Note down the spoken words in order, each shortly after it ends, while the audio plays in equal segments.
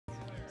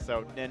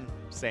So Nin,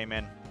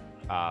 Saiyaman,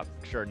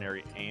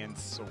 exJORDANary, and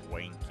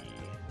Swanky.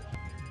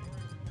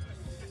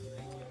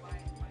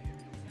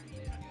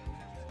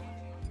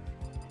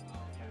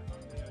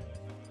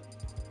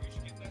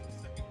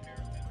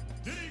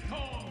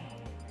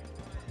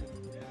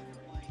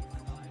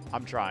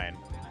 I'm trying.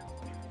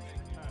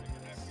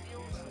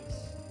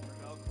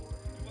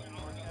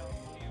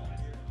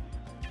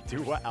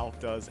 Do what Alf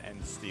does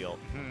and steal.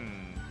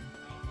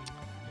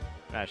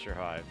 Not sure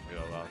how I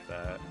feel about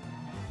that.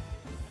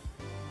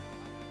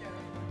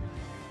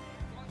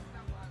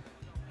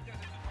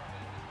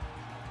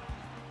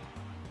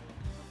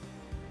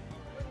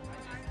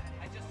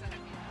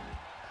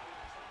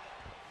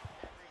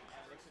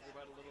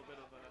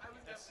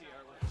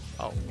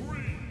 Oh,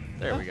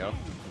 there we go.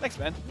 Thanks,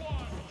 man.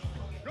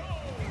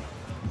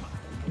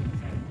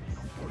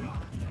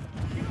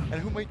 And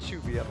who might you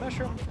be? I'm not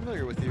sure I'm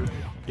familiar with you.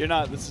 You're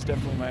not. This is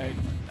definitely my...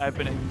 I've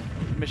been in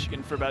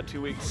Michigan for about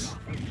 2 weeks.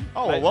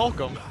 Oh, well,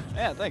 welcome.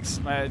 Yeah, thanks.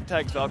 My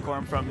tag's Valcor.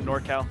 I'm from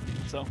NorCal,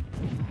 so...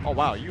 Oh,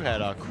 wow. You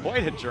had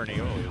quite a journey.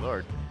 Holy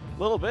Lord.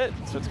 A little bit.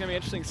 So it's going to be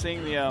interesting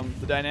seeing the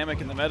dynamic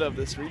and the meta of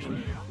this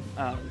region.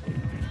 Yeah.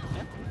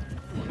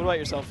 What about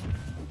yourself?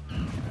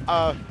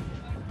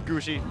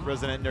 Gooshi,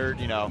 resident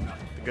nerd, you know,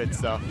 the good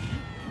stuff.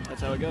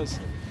 That's how it goes.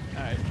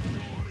 All right.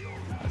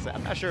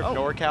 I'm not sure if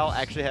NorCal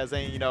actually has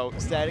any, you know,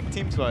 static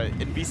teams, but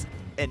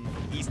in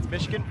East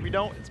Michigan, we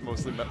don't. It's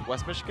mostly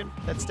West Michigan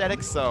that's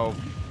static, so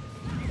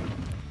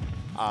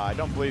I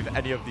don't believe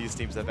any of these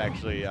teams have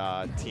actually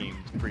teamed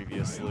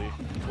previously.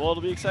 Well,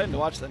 it'll be exciting to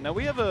watch that. Now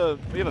we have a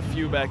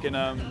few back in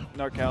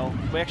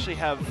NorCal. We actually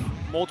have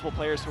multiple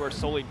players who are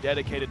solely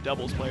dedicated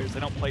doubles players.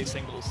 They don't play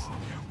singles.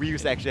 We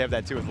used to actually have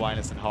that too with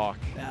Linus and Hawk,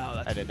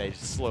 that's and then they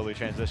slowly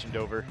transitioned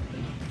over.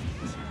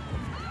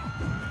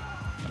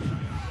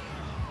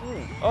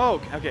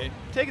 Oh, okay.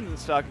 Taking the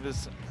stock of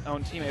his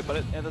own teammate, but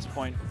at this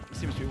point, it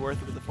seems to be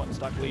worth it with the one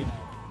stock lead.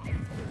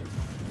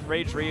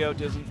 Rage Rio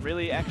doesn't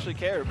really actually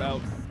care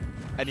about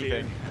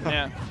anything.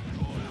 Yeah.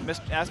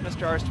 Ask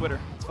Mr. R's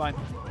Twitter. It's fine.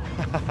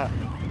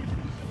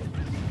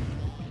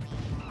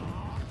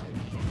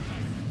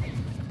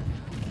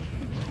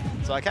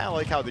 So I kind of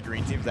like how the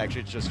green team's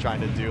actually just trying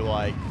to do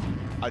like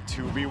a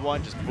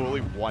 2v1, just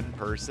bully one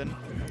person,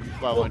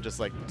 rather than just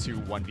like 2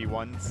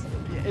 1v1s.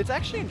 Yeah, it's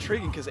actually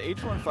intriguing because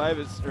H15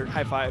 is, or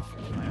High Five,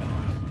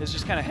 is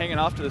just kind of hanging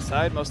off to the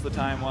side most of the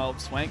time while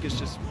Swank is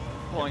just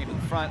pulling it to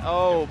the front.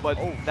 Oh, but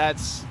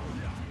that's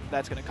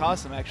going to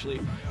cost them actually.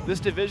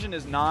 This division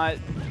is not,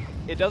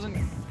 it doesn't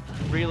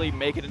really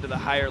make it into the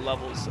higher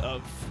levels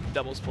of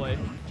doubles play.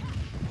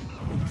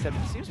 Except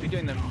it seems to be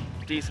doing them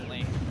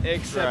decently.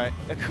 Except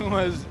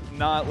Akuma's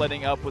not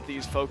letting up with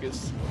these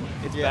focus.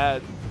 It's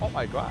bad. Oh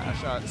my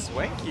gosh,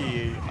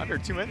 Swanky under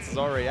 2 minutes is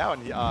already out,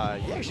 and he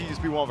actually used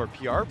to be one of our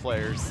PR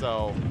players,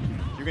 so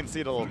you can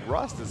see the little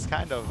rust is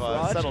kind of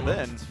settled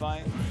in. It's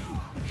fine.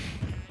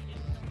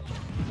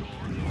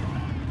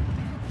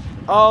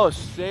 Oh,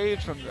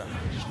 saved from the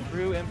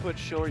true input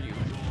Shoryu.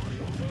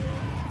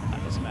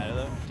 That doesn't matter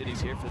though.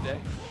 Diddy's here for the day.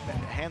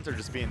 Hands are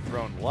just being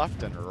thrown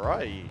left and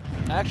right.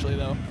 Actually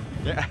though.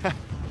 Yeah.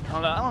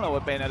 I don't know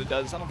what Bayonetta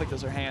does. I don't think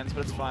those are hands,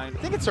 but it's fine. I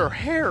think it's her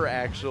hair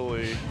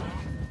actually.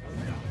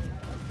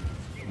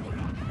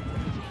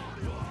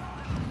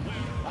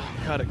 Oh,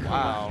 God, Akuma.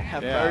 Wow.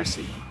 Have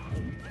mercy.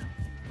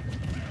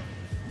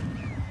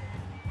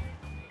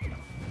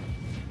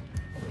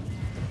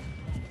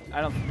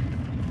 I'm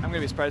gonna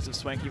be surprised if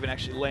Swank even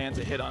actually lands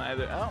a hit on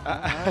either. Oh,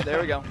 all right,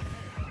 there we go.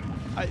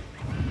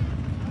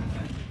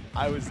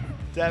 I was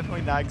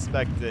definitely not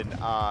expecting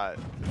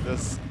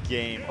this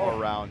game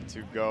around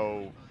to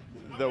go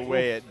the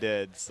way it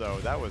did, so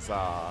that was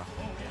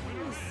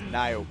an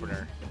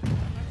eye-opener.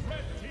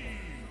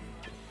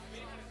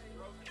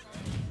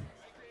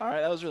 All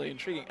right, that was really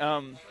intriguing.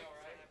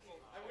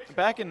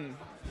 Back in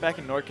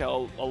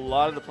NorCal, a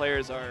lot of the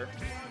players were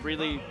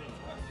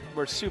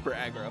super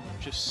aggro,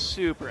 just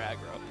super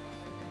aggro.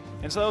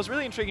 And so that was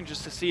really intriguing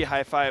just to see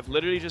High Five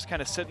literally just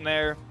kind of sitting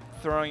there,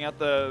 throwing out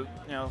the,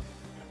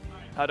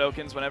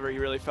 Hadokens whenever he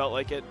really felt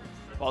like it,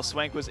 while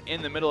Swank was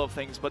in the middle of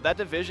things. But that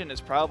division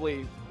is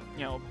probably,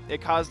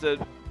 it caused a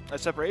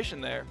separation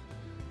there.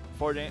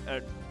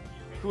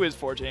 Who is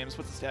 4James?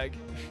 What's his tag?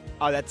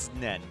 Oh, that's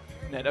Ned.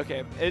 Ned,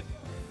 okay.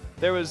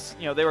 There was,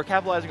 they were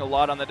capitalizing a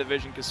lot on the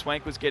division because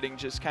Swank was getting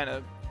just kind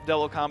of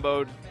double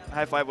comboed.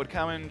 High Five would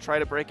come in, try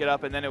to break it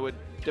up, and then it would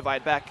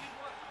divide back.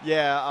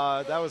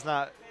 Yeah, that was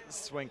not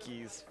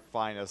Swanky's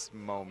finest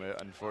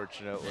moment,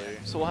 unfortunately.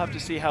 So we'll have to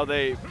see how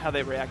they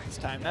react this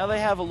time. Now they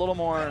have a little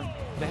more,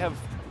 they have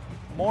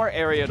more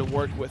area to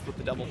work with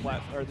the double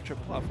or the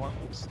triple platform.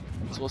 So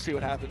we'll see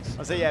what happens.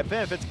 I'll say, yeah, it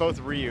benefits both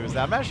Ryus.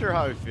 Now, I'm not sure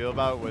how I feel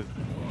about it with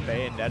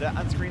Bayonetta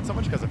on screen so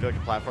much because I feel like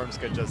the platforms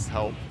could just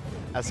help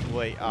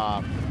escalate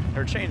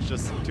or change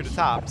just to the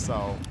top.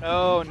 So.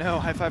 Oh no,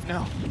 High Five,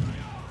 no.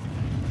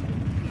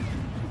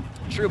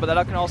 True, but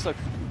that can also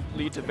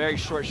lead to very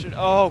short shoot.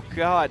 Oh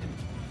God.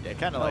 Yeah,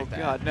 kind of like that.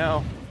 Oh God,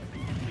 no.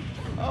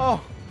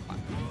 Oh.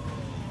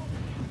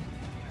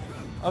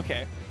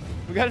 Okay.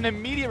 We got an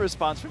immediate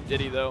response from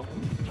Diddy though.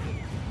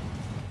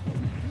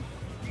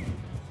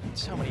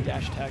 So many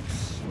dash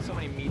attacks, so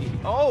many meaty.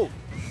 Oh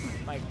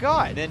my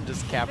god! And then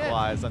just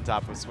capitalize on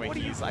top of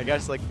Swanky's, I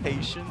guess, like,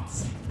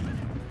 patience.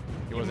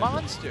 He You wasn't-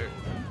 monster!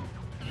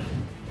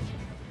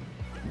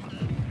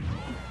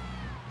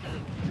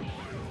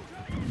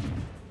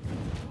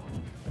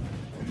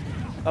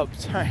 Oh,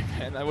 sorry,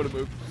 man, that would have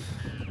moved.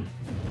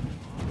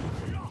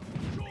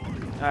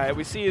 Alright,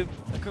 we see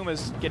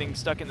Akuma's getting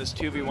stuck in this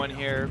 2v1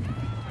 here.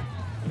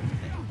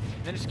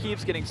 And then just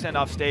keeps getting sent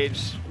off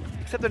stage,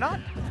 except they're not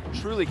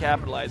truly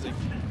capitalizing.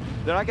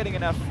 They're not getting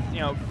enough, you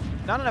know,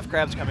 not enough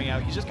grabs coming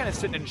out. He's just kind of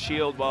sitting in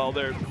shield while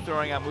they're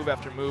throwing out move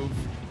after move.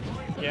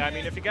 Yeah, I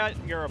mean, if you got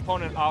your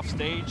opponent off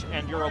stage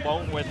and you're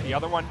alone with the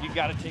other one, you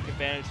got to take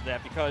advantage of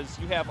that because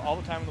you have all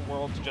the time in the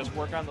world to just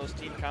work on those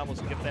team combos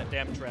and get that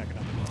damage tracking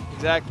up.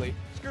 Exactly.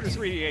 Scooter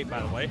 3D8,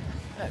 by the way.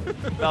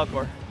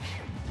 Valcor.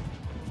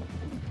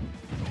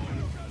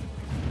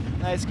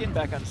 Nice, getting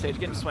back on stage,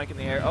 getting Swank in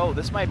the air. Oh,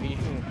 this might be.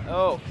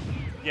 Oh.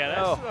 Yeah,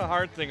 that's the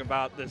hard thing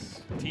about this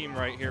team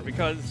right here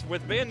because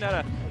with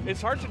Bayonetta,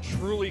 it's hard to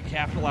truly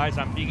capitalize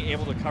on being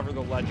able to cover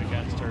the ledge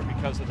against her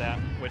because of that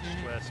witch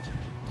twist.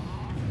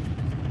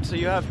 So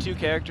you have two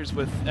characters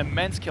with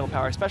immense kill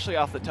power, especially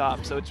off the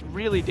top, so it's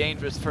really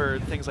dangerous for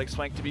things like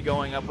Swank to be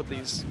going up with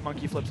these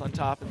monkey flips on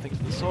top and things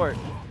of the sort.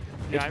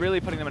 Yeah, It's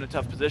really putting them in a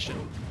tough position.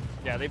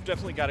 Yeah, they've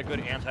definitely got a good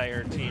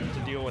anti-air team to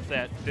deal with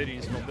that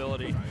Diddy's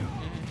mobility.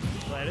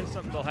 So that is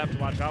something they'll have to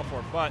watch out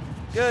for, but...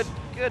 Good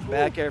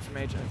back air from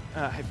H.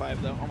 High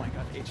five, though. Oh my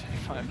god, H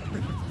high five.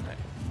 Right.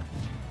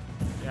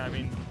 Yeah, I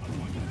mean,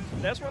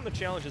 that's one of the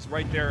challenges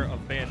right there of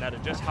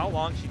Bayonetta, just how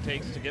long she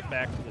takes to get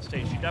back to the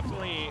stage. She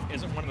definitely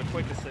isn't one of the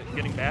quickest at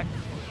getting back.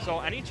 So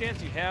any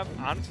chance you have,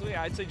 honestly,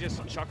 I'd say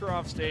just chuck her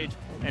off stage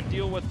and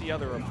deal with the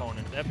other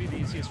opponent. That'd be the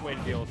easiest way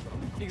to deal with her.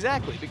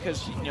 Exactly,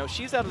 because you know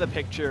she's out of the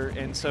picture,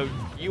 and so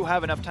you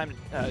have enough time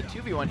to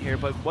 2v1 here.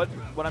 But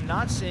what I'm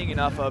not seeing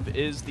enough of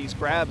is these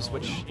grabs,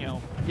 which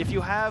if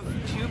you have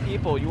two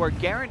people, you are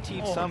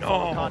guaranteed some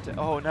form of contact.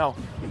 Oh no!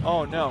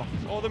 Oh no!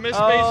 Oh, the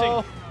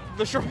misspacing!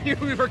 The short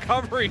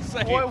recovery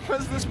save. What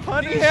was this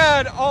punish? He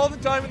had all the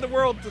time in the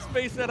world to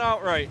space that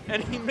out right,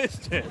 and he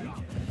missed it.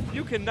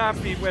 You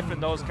cannot be whipping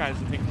those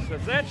kinds of things,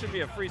 because that should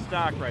be a free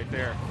stock right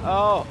there.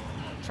 Oh,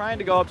 trying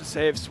to go up to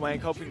save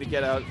Swank, hoping to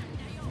get out.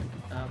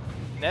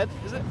 Ned,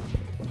 is it?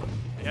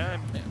 Yeah,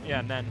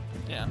 Ned.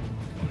 Yeah.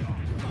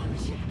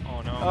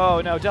 Oh no.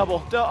 Oh no,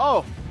 double.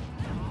 Oh!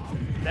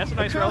 That's a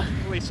nice,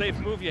 relatively safe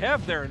move you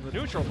have there in the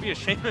neutral. Be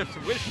ashamed if the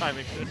wish time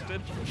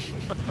existed.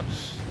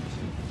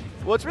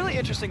 Well, it's really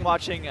interesting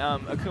watching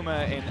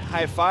Akuma and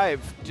High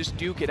Five just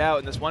duke it out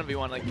in this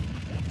 1v1. Like,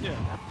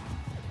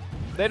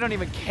 they don't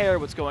even care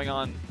what's going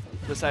on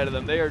the side of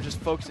them. They are just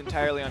focused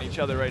entirely on each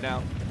other right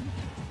now.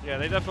 Yeah,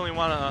 they definitely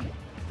want to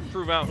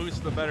prove out who's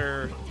the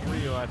better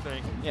Ryu, I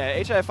think. Yeah,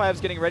 HI5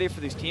 is getting ready for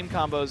these team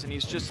combos, and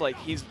he's just like,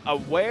 he's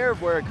aware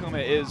of where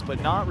Akuma is,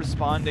 but not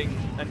responding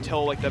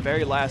until like the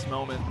very last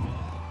moment.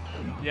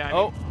 Yeah,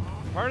 I mean,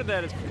 part of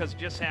that is because you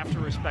just have to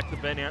respect the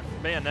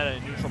Bayonetta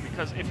in neutral,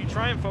 because if you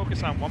try and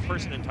focus on one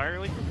person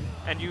entirely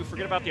and you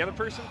forget about the other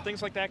person,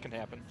 things like that can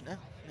happen.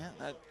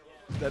 Yeah,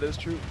 that is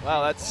true.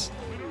 Wow, that's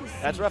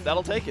rough.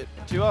 That'll take it.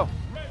 2-0.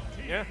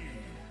 Yeah.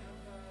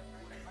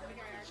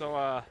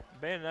 So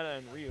Bayonetta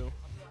and Ryu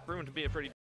proven to be a pretty